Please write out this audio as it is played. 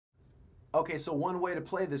Okay, so one way to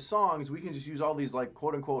play this song is we can just use all these like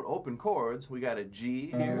quote unquote open chords. We got a G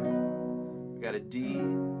here, we got a D,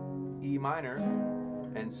 E minor,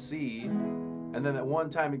 and C, and then at one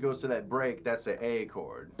time it goes to that break, that's an A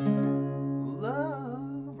chord.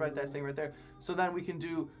 Love, right, that thing right there. So then we can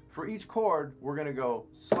do, for each chord, we're gonna go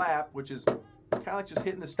slap, which is kind of like just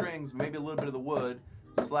hitting the strings, maybe a little bit of the wood,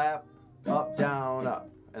 slap, up, down, up.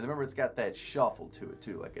 And remember it's got that shuffle to it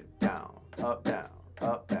too, like a down, up, down,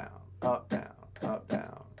 up, down, up, down, up,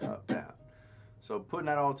 down, up, down. So putting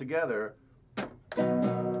that all together,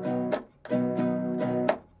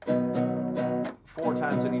 4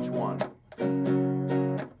 times in each one.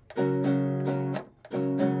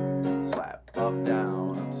 Slap, up,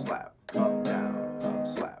 down, up, slap, up, down, up,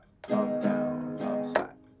 slap, up, down, up,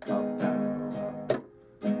 slap, up, down, up.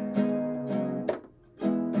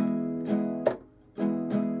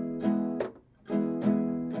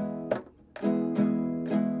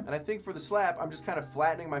 And I think for the slap, I'm just kind of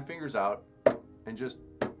flattening my fingers out and just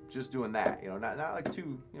doing that, you know, not like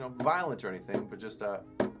too, you know, violent or anything, but just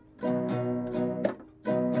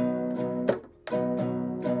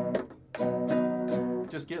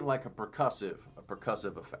getting like a percussive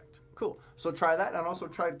effect. Cool. So try that, and also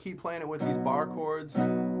try to keep playing it with these bar chords,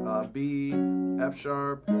 B, F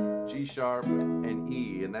sharp, G sharp, and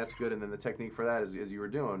E, and that's good. And then the technique for that, as you were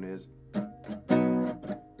doing, is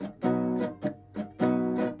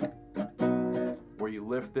where you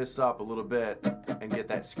lift this up a little bit and get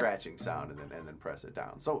that scratching sound, and then press it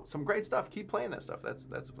down. So some great stuff. Keep playing that stuff. That's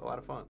a lot of fun.